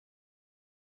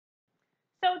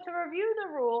So to review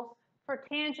the rules for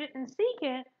tangent and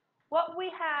secant, what we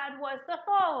had was the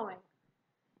following.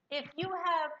 If you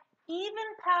have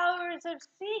even powers of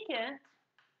secant,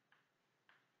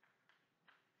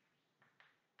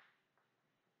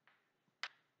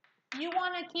 you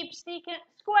want to keep secant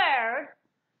squared.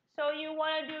 So you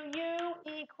want to do u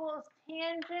equals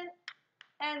tangent,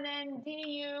 and then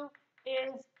du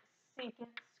is secant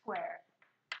squared.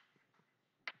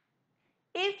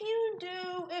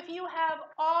 If you have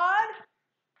odd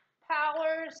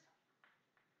powers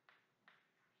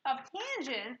of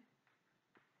tangent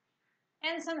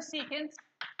and some secants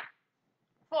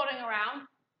floating around,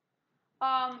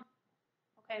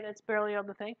 okay, that's barely on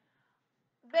the thing,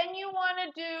 then you want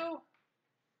to do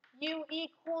u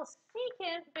equals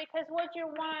secant, because what you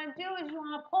want to do is you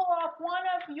want to pull off one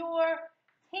of your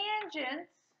tangents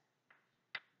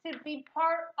to be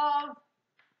part of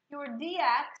your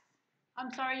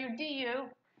your du.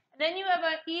 And then you have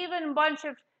an even bunch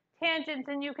of tangents,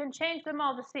 and you can change them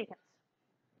all to secants.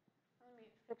 Let me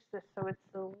fix this so it's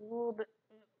a little bit,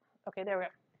 okay, there we go.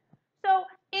 So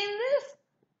in this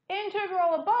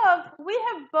integral above, we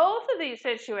have both of these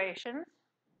situations.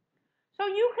 So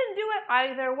you can do it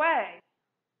either way.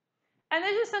 And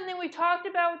this is something we talked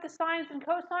about with the sines and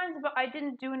cosines, but I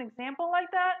didn't do an example like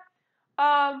that.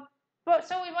 But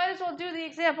so we might as well do the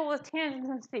example with tangents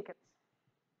and secants.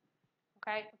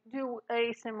 Okay, do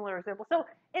a similar example. So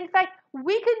in fact,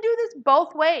 we can do this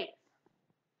both ways.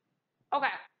 Okay,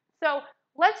 so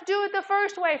let's do it the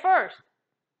first way first.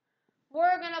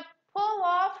 We're going to pull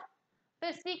off the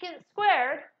secant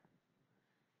squared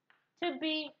to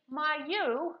be my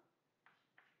u.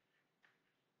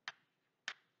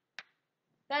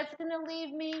 That's going to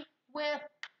leave me with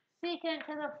secant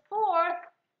to the fourth,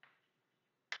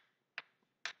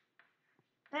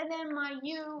 and then my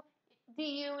u du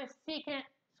is secant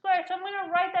squared. So I'm going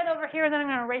to write that over here, and then I'm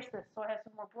going to erase this so it has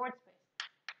some more board space.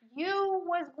 U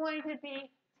was going to be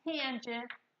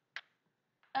tangent,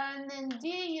 and then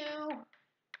du,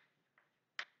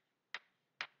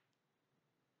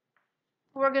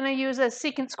 we're going to use as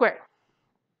secant squared.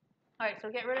 All right,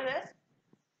 so get rid of this.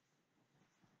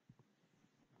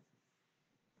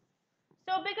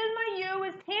 So because my u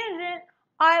is tangent,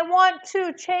 I want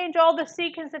to change all the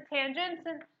secants to tangents,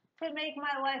 and to make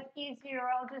my life easier,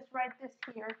 I'll just write this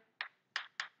here.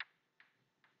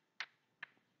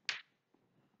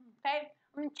 Okay,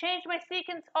 I'm going to change my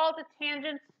secants all to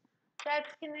tangents.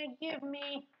 That's going to give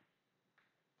me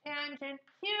tangent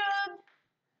cubed,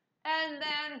 and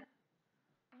then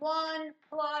 1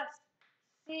 plus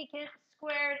secant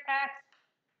squared x.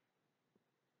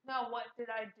 No, what did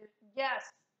I do? Yes,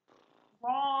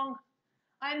 wrong.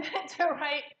 I meant to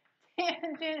write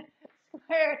tangent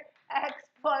squared x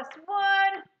plus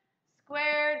 1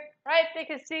 squared, right?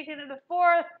 Because secant to the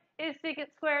fourth is secant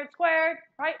squared squared,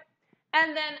 right?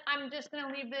 And then I'm just going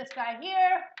to leave this guy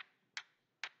here.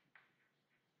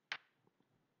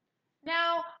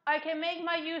 Now I can make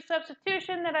my u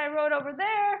substitution that I wrote over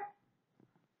there.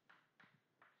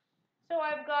 So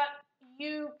I've got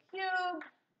u cubed,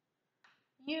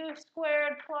 u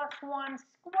squared plus 1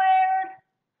 squared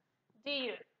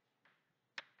du.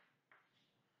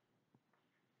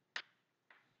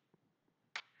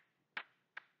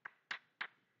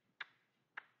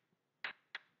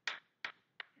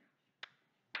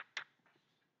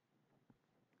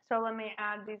 So let me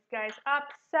add these guys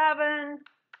up. 7,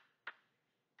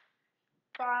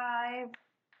 5,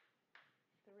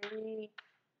 3.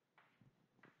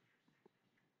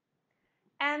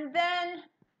 And then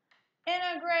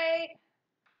integrate.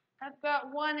 I've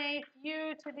got 1/8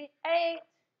 u to the 8th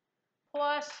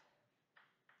plus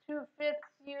 2/5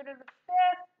 u to the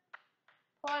 5th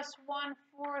plus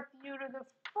 1/4 u to the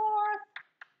 4th.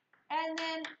 And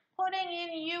then putting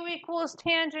in u equals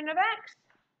tangent of x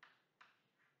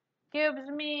gives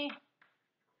me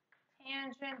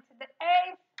tangent to the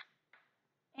 8th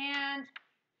and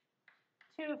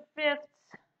 2/5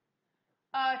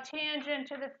 tangent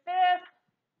to the 5th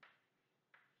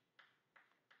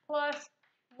plus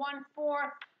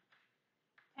 1/4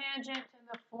 tangent to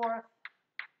the 4th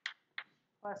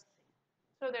plus c.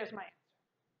 So there's my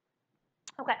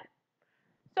answer. Okay.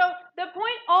 So the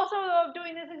point also of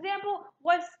doing this example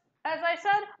was, as I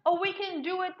said, we can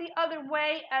do it the other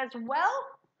way as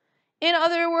well. In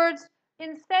other words,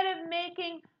 instead of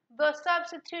making the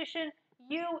substitution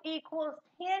u equals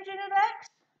tangent of x,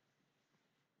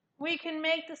 we can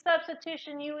make the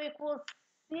substitution u equals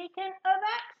secant of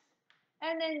x,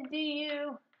 and then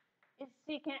du is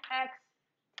secant x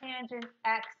tangent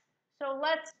x. So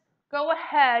let's go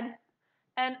ahead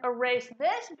and erase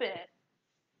this bit.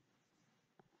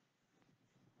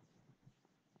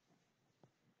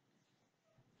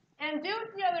 and do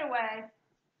it the other way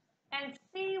and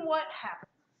see what happens.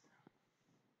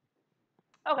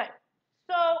 Okay,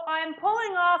 so I'm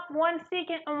pulling off one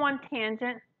secant and one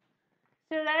tangent.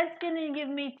 So that's going to give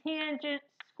me tangent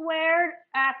squared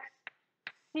x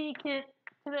secant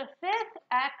to the fifth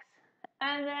x,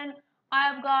 and then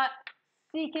I've got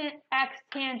secant x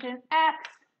tangent x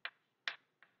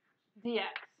dx.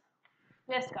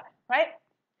 This guy, right?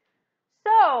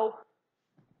 So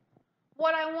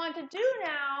what I want to do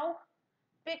now,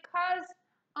 because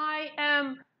I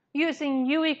am using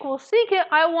u equals secant,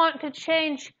 I want to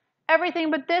change everything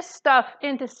but this stuff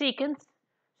into secants.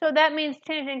 So that means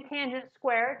changing tangent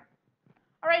squared.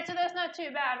 All right, so that's not too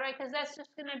bad, right? Because that's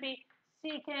just going to be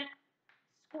secant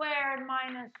squared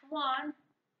minus 1. And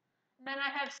then I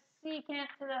have secant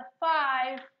to the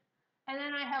 5, and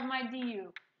then I have my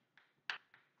du.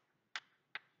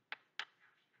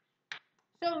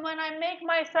 So when I make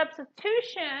my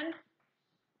substitution,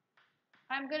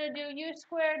 I'm going to do u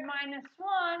squared minus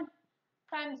 1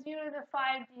 times u to the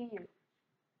 5 du.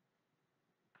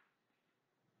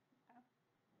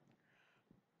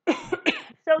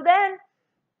 So then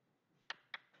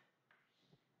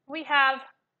we have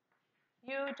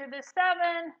u to the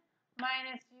 7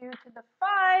 minus u to the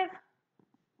 5.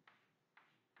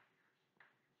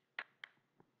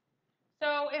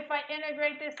 So if I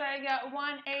integrate this, I got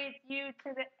 1/8 u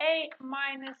to the 8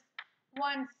 minus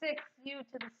 1/6 u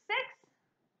to the 6.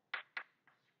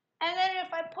 And then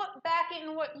if I put back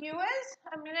in what u is,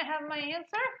 I'm going to have my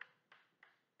answer.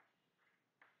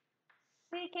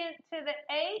 Secant to the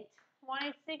 8,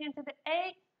 1/8 secant to the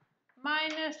 8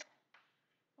 minus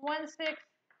 1/6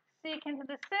 secant to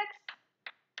the 6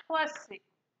 plus c.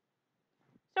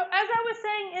 So as I was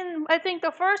saying in, I think,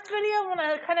 the first video, when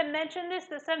I kind of mentioned this,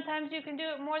 that sometimes you can do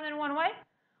it more than one way.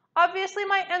 Obviously,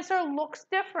 my answer looks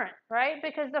different, right?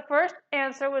 Because the first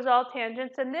answer was all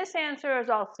tangents, and this answer is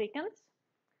all secants.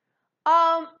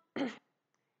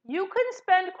 You can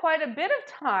spend quite a bit of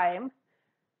time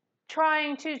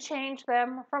trying to change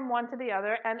them from one to the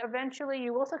other, and eventually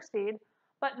you will succeed.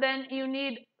 But then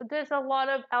there's a lot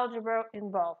of algebra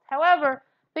involved. However,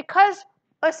 because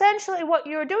essentially what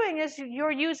you're doing is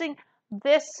you're using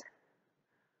this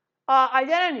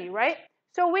identity, right?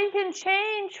 So we can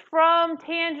change from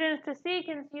tangents to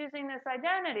secants using this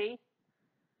identity.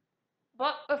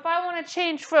 But if I want to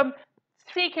change from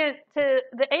secant to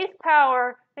the 8th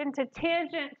power into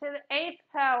tangent to the 8th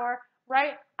power,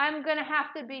 right, I'm going to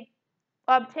have to be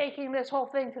taking this whole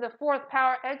thing to the 4th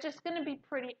power. It's just going to be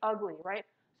pretty ugly, right?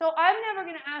 So I'm never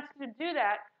going to ask you to do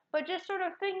that. But just sort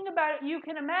of thinking about it, you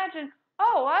can imagine,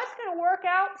 oh, well, that's going to work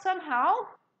out somehow.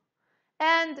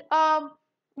 And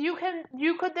you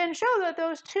could then show that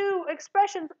those two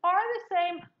expressions are the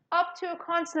same up to a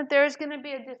constant. There's going to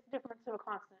be a difference of a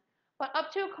constant. But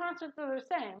up to a constant, they're the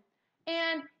same.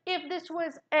 And if this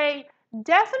was a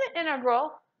definite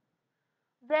integral,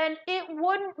 then it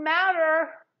wouldn't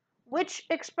matter which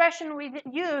expression we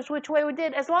used, which way we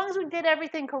did, as long as we did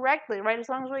everything correctly, right? As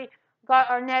long as we got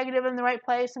our negative in the right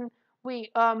place and we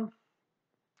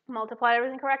multiplied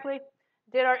everything correctly,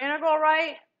 did our integral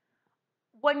right,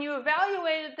 when you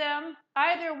evaluated them,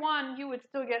 either one, you would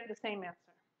still get the same answer.